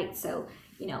update, right? So,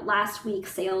 last week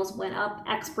sales went up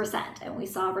X% and we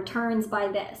saw returns by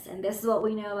this, and this is what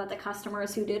we know about the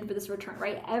customers who did for this return,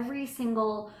 right? Every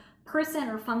single person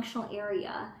or functional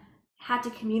area had to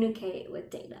communicate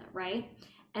with data, right?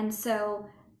 And so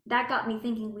that got me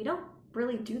thinking, we don't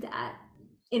really do that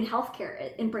in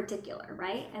healthcare in particular,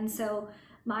 right? And so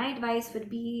my advice would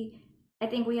be, I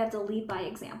think we have to lead by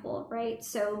example, right?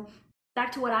 So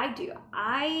back to what I do.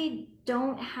 I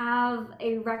don't have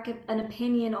an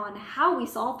opinion on how we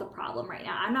solve the problem right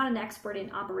now. I'm not an expert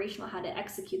in operational how to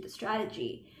execute the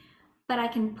strategy, but I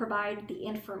can provide the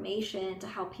information to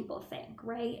how people think,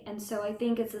 right? And so I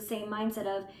think it's the same mindset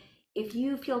of, if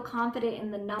you feel confident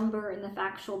in the number and the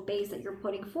factual base that you're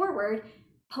putting forward,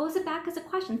 pose it back as a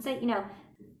question. Say,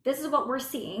 this is what we're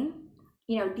seeing.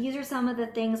 These are some of the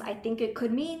things I think it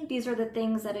could mean. These are the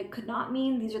things that it could not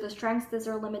mean. These are the strengths, these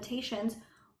are limitations.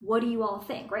 What do you all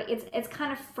think, right? It's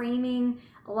kind of framing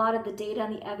a lot of the data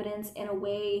and the evidence in a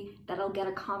way that'll get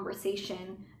a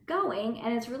conversation going.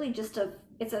 And it's really just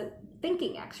it's a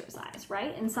thinking exercise,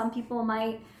 right? And some people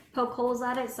might poke holes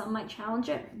at it, some might challenge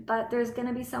it, but there's going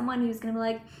to be someone who's going to be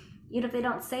like, even if they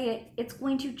don't say it, it's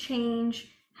going to change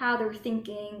how they're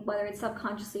thinking, whether it's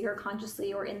subconsciously or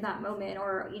consciously or in that moment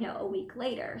or, a week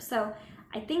later. So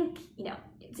I think,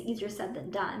 it's easier said than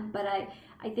done, but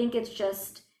I think it's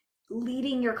just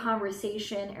leading your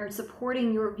conversation or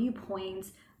supporting your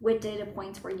viewpoints with data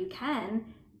points where you can,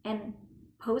 and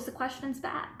pose the questions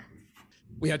back.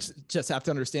 We just have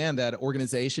to understand that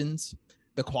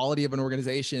the quality of an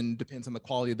organization depends on the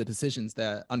quality of the decisions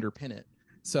that underpin it.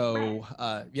 So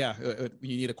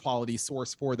you need a quality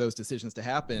source for those decisions to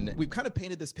happen. We've kind of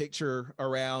painted this picture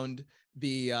around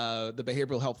the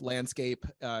behavioral health landscape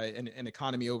and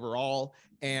economy overall,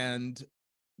 and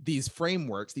these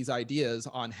frameworks, these ideas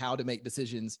on how to make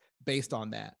decisions based on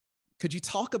that. Could you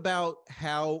talk about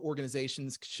how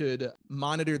organizations should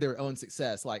monitor their own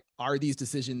success? Like, are these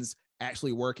decisions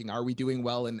actually working? Are we doing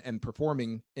well and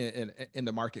performing in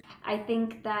the market? I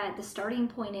think that the starting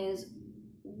point is,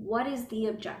 what is the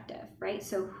objective, right?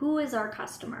 So who is our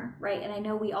customer, right? And I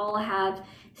know we all have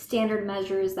standard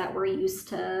measures that we're used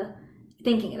to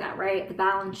thinking about, right? The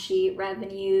balance sheet,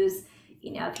 revenues,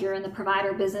 if you're in the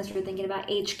provider business, you're thinking about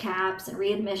HCAHPS and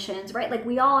readmissions, right? Like,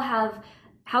 we all have,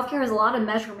 healthcare has a lot of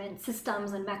measurement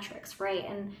systems and metrics, right?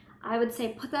 And I would say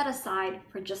put that aside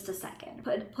for just a second.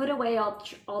 Put away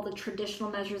all the traditional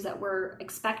measures that we're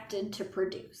expected to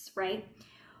produce, right?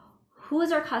 Who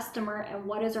is our customer and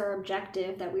what is our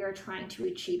objective that we are trying to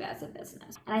achieve as a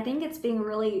business? And I think it's being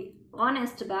really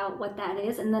honest about what that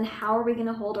is, and then how are we going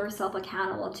to hold ourselves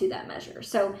accountable to that measure.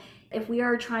 So if we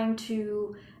are trying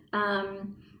to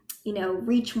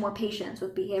reach more patients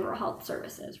with behavioral health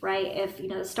services, right? If,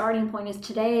 the starting point is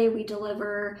today we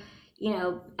deliver,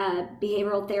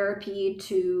 behavioral therapy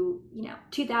to,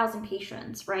 2,000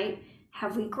 patients, right?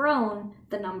 Have we grown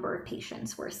the number of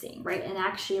patients we're seeing, right? And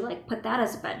actually put that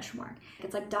as a benchmark.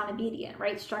 It's like done immediate,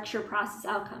 right? Structure, process,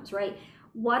 outcomes, right?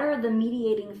 What are the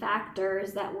mediating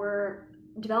factors that we're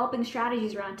developing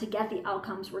strategies around to get the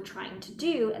outcomes we're trying to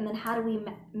do? And then how do we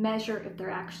measure if they're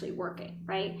actually working,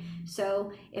 right?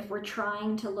 So if we're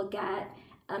trying to look at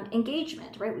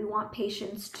engagement, right? We want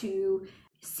patients to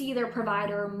see their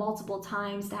provider multiple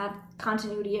times to have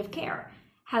continuity of care.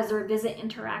 Has their visit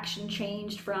interaction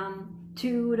changed from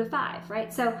 2 to 5,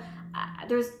 right? So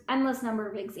there's endless number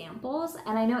of examples,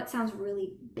 and I know it sounds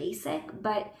really basic,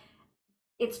 but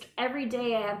it's every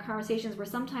day I have conversations where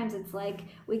sometimes it's like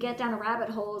we get down the rabbit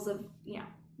holes of,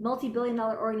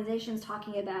 multi-billion-dollar organizations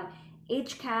talking about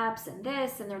HCAHPS and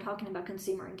this, and they're talking about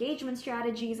consumer engagement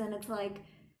strategies, and it's like,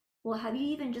 well, have you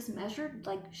even just measured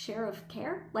share of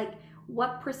care?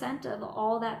 What percent of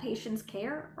all that patient's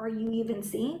care are you even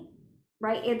seeing?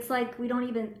 Right? It's like we don't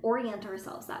even orient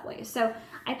ourselves that way. So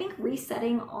I think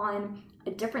resetting on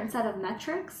a different set of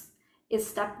metrics is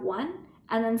step one.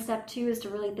 And then step two is to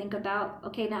really think about,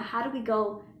 okay, now how do we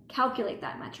go calculate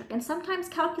that metric? And sometimes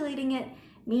calculating it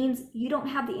means you don't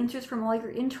have the answers from all your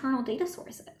internal data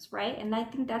sources, right? And I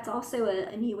think that's also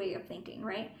a new way of thinking,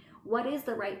 right? What is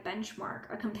the right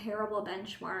benchmark, a comparable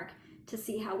benchmark, to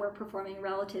see how we're performing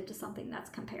relative to something that's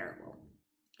comparable?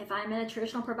 If I'm in a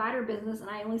traditional provider business and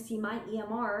I only see my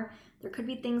EMR, there could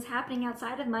be things happening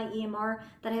outside of my EMR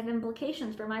that have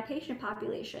implications for my patient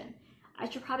population. I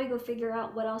should probably go figure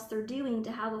out what else they're doing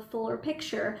to have a fuller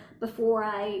picture before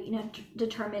I,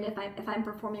 determine if I'm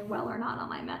performing well or not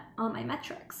on my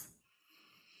metrics.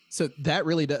 So that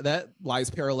really that lies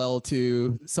parallel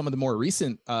to some of the more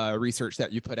recent research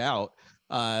that you put out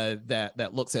that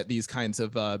looks at these kinds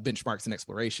of benchmarks and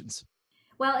explorations.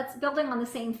 Well, it's building on the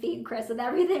same theme, Chris, of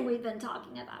everything we've been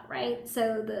talking about, right?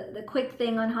 So the quick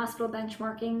thing on hospital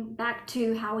benchmarking, back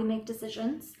to how we make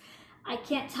decisions. I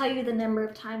can't tell you the number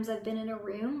of times I've been in a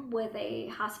room with a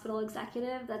hospital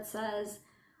executive that says,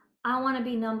 I want to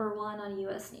be number one on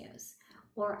US News,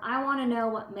 or I want to know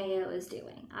what Mayo is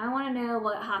doing. I want to know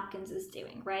what Hopkins is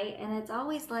doing, right? And it's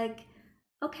always like,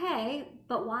 okay,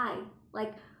 but why?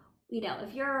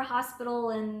 If you're a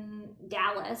hospital in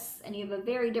Dallas and you have a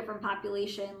very different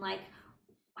population,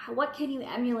 what can you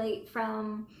emulate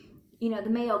from, the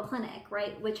Mayo Clinic,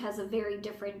 right, which has a very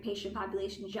different patient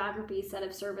population, geography, set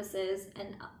of services,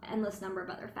 and endless number of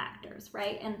other factors,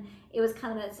 right? And it was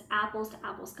kind of this apples to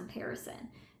apples comparison.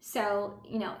 So,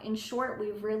 in short,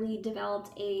 we've really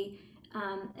developed an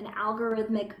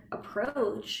algorithmic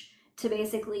approach to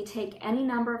basically take any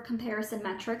number of comparison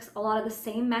metrics, a lot of the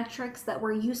same metrics that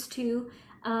we're used to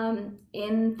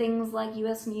in things like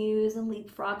US News and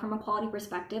Leapfrog from a quality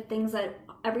perspective, things that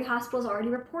every hospital is already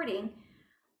reporting,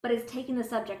 but it's taking the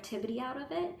subjectivity out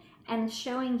of it and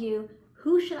showing you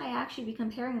who should I actually be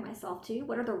comparing myself to,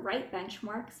 what are the right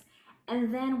benchmarks,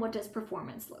 and then what does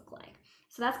performance look like.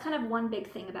 So that's kind of one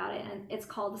big thing about it, and it's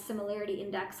called the similarity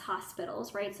index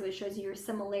hospitals, right? So it shows you your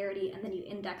similarity and then you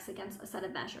index against a set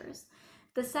of measures.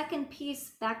 The second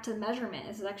piece, back to measurement,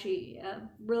 this is actually a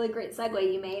really great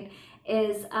segue you made,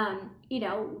 is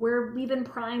we've been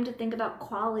primed to think about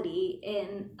quality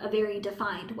in a very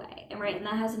defined way, right? And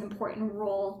that has an important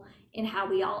role in how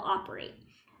we all operate.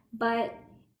 But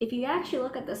if you actually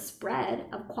look at the spread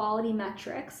of quality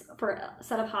metrics for a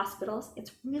set of hospitals,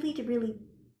 it's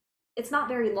it's not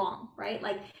very long, right?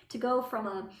 Like to go from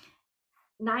a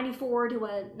 94 to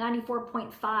a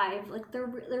 94.5, like they're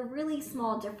really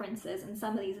small differences in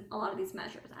a lot of these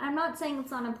measures. I'm not saying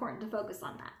it's not important to focus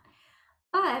on that,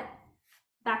 but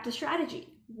back to strategy.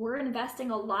 We're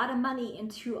investing a lot of money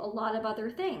into a lot of other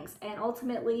things, and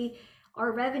ultimately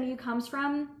our revenue comes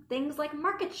from things like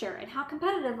market share and how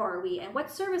competitive are we and what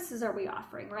services are we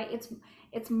offering, right?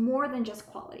 It's more than just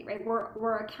quality, right?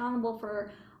 We're accountable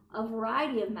for a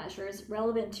variety of measures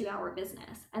relevant to our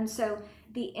business. And so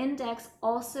the index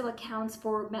also accounts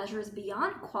for measures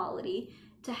beyond quality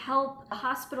to help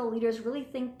hospital leaders really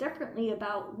think differently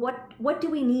about what do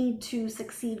we need to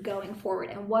succeed going forward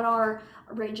and what are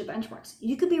a range of benchmarks.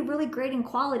 You could be really great in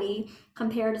quality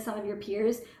compared to some of your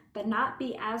peers, but not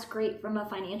be as great from a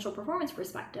financial performance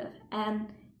perspective. And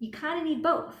you kind of need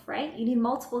both, right? You need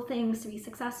multiple things to be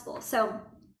successful. So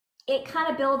it kind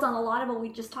of builds on a lot of what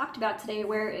we just talked about today,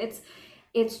 where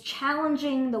it's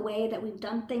challenging the way that we've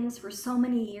done things for so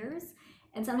many years,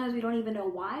 and sometimes we don't even know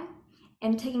why,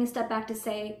 and taking a step back to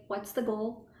say, what's the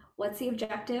goal? What's the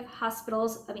objective?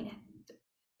 Hospitals, I mean,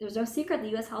 there's no secret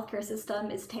the US healthcare system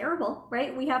is terrible,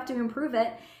 right? We have to improve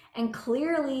it. And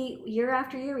clearly, year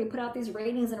after year, we put out these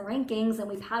ratings and rankings, and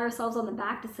we pat ourselves on the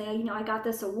back to say, I got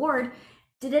this award.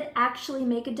 Did it actually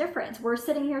make a difference? We're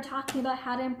sitting here talking about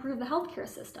how to improve the healthcare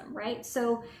system, right?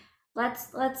 So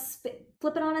let's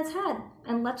flip it on its head,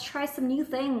 and let's try some new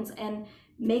things and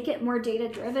make it more data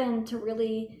driven to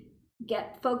really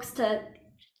get folks to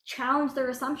challenge their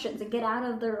assumptions and get out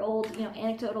of their old,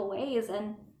 anecdotal ways,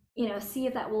 and see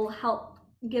if that will help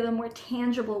give a more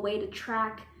tangible way to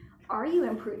track, are you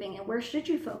improving and where should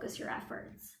you focus your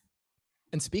efforts?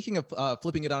 And speaking of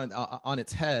flipping it on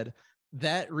its head,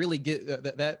 that really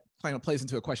that kind of plays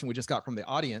into a question we just got from the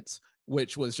audience,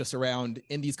 which was just around,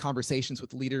 in these conversations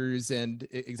with leaders and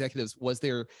executives, was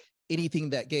there anything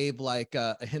that gave like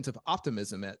a hint of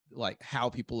optimism at like how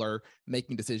people are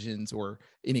making decisions, or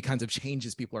any kinds of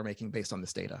changes people are making based on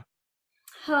this data?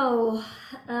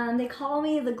 They call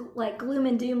me the gloom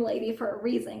and doom lady for a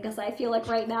reason, because I feel like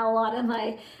right now a lot of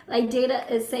my data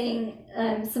is saying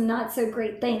some not so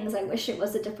great things. I wish it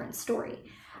was a different story.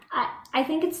 I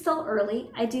think it's still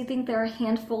early. I do think there are a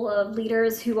handful of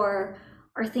leaders who are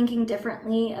thinking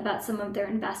differently about some of their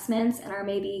investments and are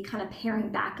maybe kind of paring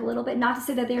back a little bit. Not to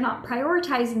say that they're not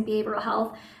prioritizing behavioral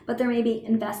health, but they're maybe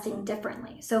investing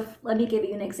differently. So let me give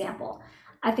you an example.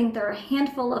 I think there are a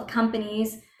handful of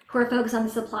companies who are focused on the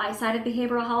supply side of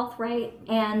behavioral health, right?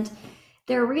 And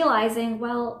they're realizing,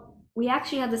 well, we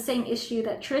actually have the same issue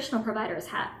that traditional providers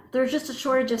have. There's just a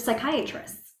shortage of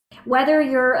psychiatrists. Whether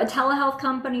you're a telehealth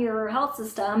company or a health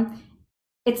system,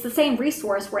 it's the same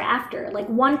resource we're after. Like,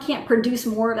 one can't produce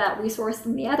more of that resource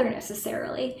than the other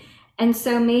necessarily. And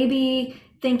so maybe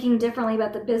thinking differently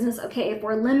about the business, okay, if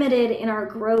we're limited in our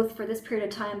growth for this period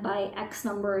of time by X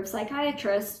number of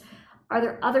psychiatrists, are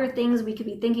there other things we could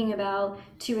be thinking about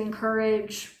to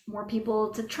encourage more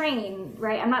people to train,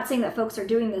 right? I'm not saying that folks are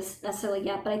doing this necessarily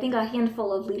yet, but I think a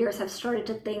handful of leaders have started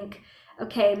to think,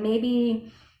 okay,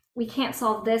 maybe we can't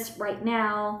solve this right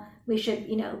now. We should,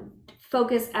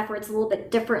 focus efforts a little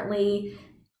bit differently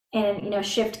and,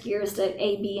 shift gears to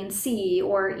A, B, and C,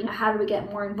 or, how do we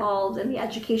get more involved in the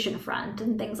education front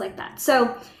and things like that.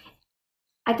 So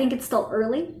I think it's still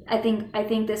early. I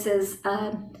think this is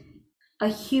a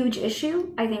huge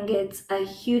issue. I think it's a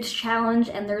huge challenge,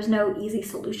 and there's no easy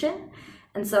solution.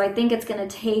 And so I think it's going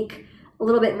to take a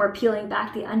little bit more peeling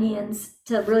back the onions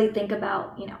to really think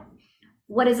about,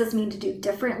 what does this mean to do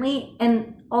differently?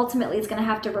 And ultimately, it's going to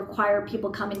have to require people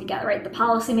coming together, right? The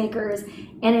policymakers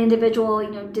and individual,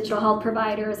 digital health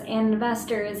providers and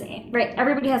investors, right?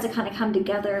 Everybody has to kind of come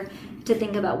together to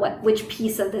think about which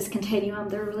piece of this continuum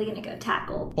they're really going to go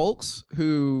tackle. Folks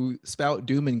who spout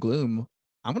doom and gloom,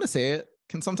 I'm going to say it,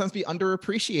 can sometimes be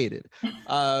underappreciated.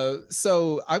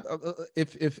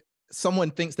 If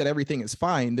someone thinks that everything is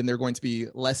fine, then they're going to be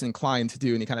less inclined to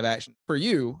do any kind of action. For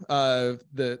you,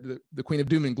 the queen of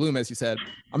doom and gloom, as you said,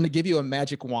 I'm going to give you a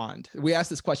magic wand. We ask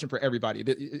this question for everybody.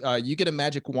 You get a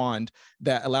magic wand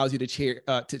that allows you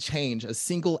to change a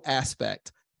single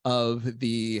aspect of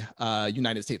the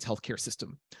United States healthcare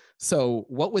system. So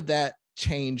what would that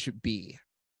change be?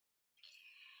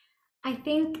 I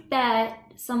think that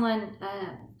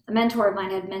a mentor of mine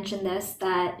had mentioned this,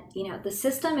 that, the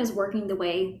system is working the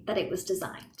way that it was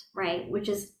designed, right? Which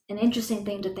is an interesting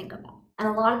thing to think about. And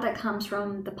a lot of that comes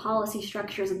from the policy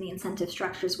structures and the incentive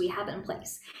structures we have in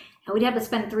place. And we'd have to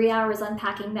spend 3 hours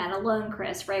unpacking that alone,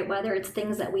 Chris, right? Whether it's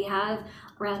things that we have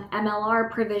around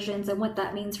MLR provisions and what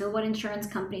that means for what insurance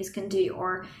companies can do,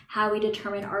 or how we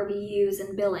determine RVUs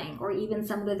and billing, or even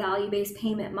some of the value-based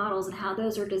payment models and how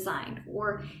those are designed,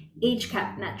 or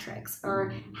HCAP metrics,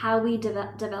 or how we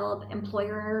develop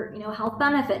employer, health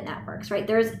benefit networks, right?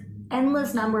 There's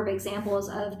endless number of examples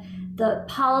of the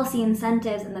policy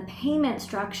incentives and the payment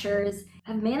structures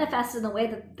have manifested in the way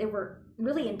that they were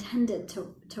really intended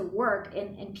to work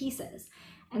in pieces.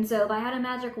 And so if I had a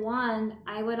magic wand,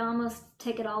 I would almost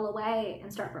take it all away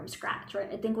and start from scratch,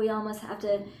 right? I think we almost have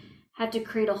to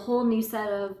create a whole new set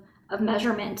of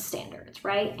measurement standards,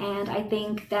 right? And I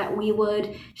think that we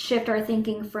would shift our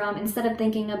thinking from, instead of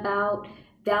thinking about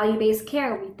value-based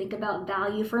care, we think about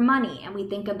value for money, and we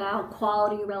think about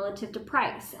quality relative to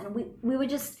price. And we would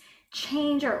just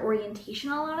change our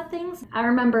orientation on a lot of things. I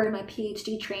remember in my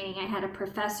PhD training, I had a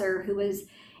professor who was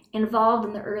involved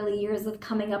in the early years of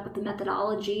coming up with the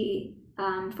methodology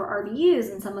for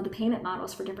RVUs and some of the payment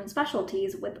models for different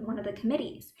specialties with one of the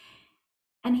committees.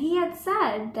 And he had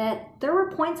said that there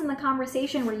were points in the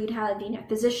conversation where you'd have,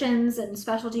 physicians and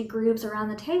specialty groups around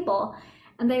the table,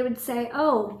 and they would say,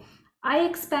 oh,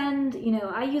 I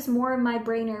use more of my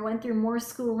brain, or went through more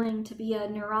schooling to be a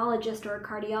neurologist or a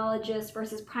cardiologist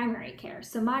versus primary care,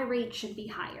 so my rate should be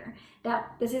higher. Now,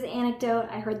 this is anecdote.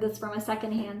 I heard this from a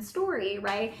secondhand story,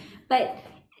 right? But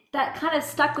that kind of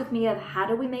stuck with me of, how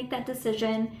do we make that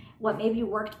decision? What maybe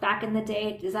worked back in the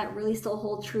day, does that really still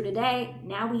hold true today?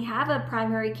 Now we have a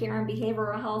primary care and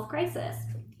behavioral health crisis.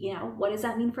 What does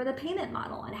that mean for the payment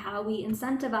model and how we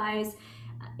incentivize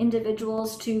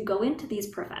individuals to go into these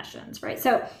professions, right?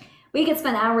 So we could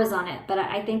spend hours on it, but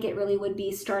I think it really would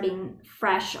be starting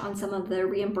fresh on some of the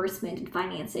reimbursement and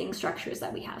financing structures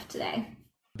that we have today.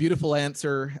 Beautiful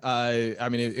answer.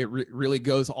 It really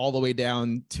goes all the way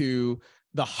down to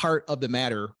the heart of the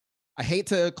matter. I hate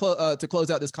to close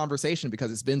out this conversation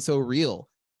because it's been so real.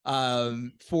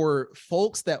 For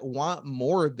folks that want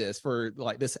more of this, for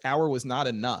like this hour was not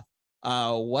enough,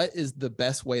 what is the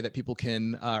best way that people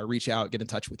can reach out, get in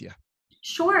touch with you?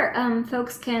 Sure.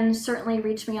 Folks can certainly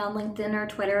reach me on LinkedIn or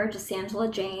Twitter, just Sanjula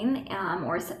Jain,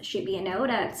 or shoot me a note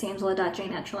at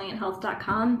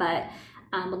sanjula.jain@trillionhealth.com. But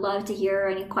would love to hear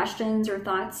any questions or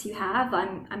thoughts you have.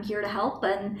 I'm here to help,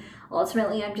 and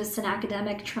ultimately I'm just an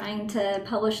academic trying to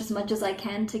publish as much as I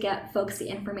can to get folks the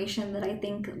information that I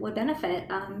think would benefit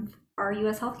our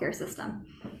U.S. healthcare system.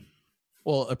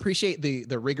 Well, appreciate the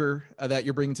rigor that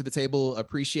you're bringing to the table.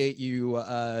 Appreciate you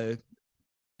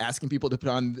asking people to put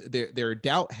on their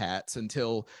doubt hats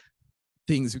until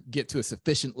things get to a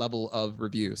sufficient level of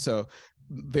review. So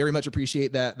very much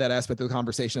appreciate that aspect of the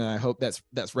conversation. And I hope that's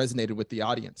resonated with the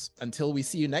audience. Until we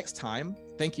see you next time,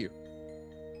 thank you.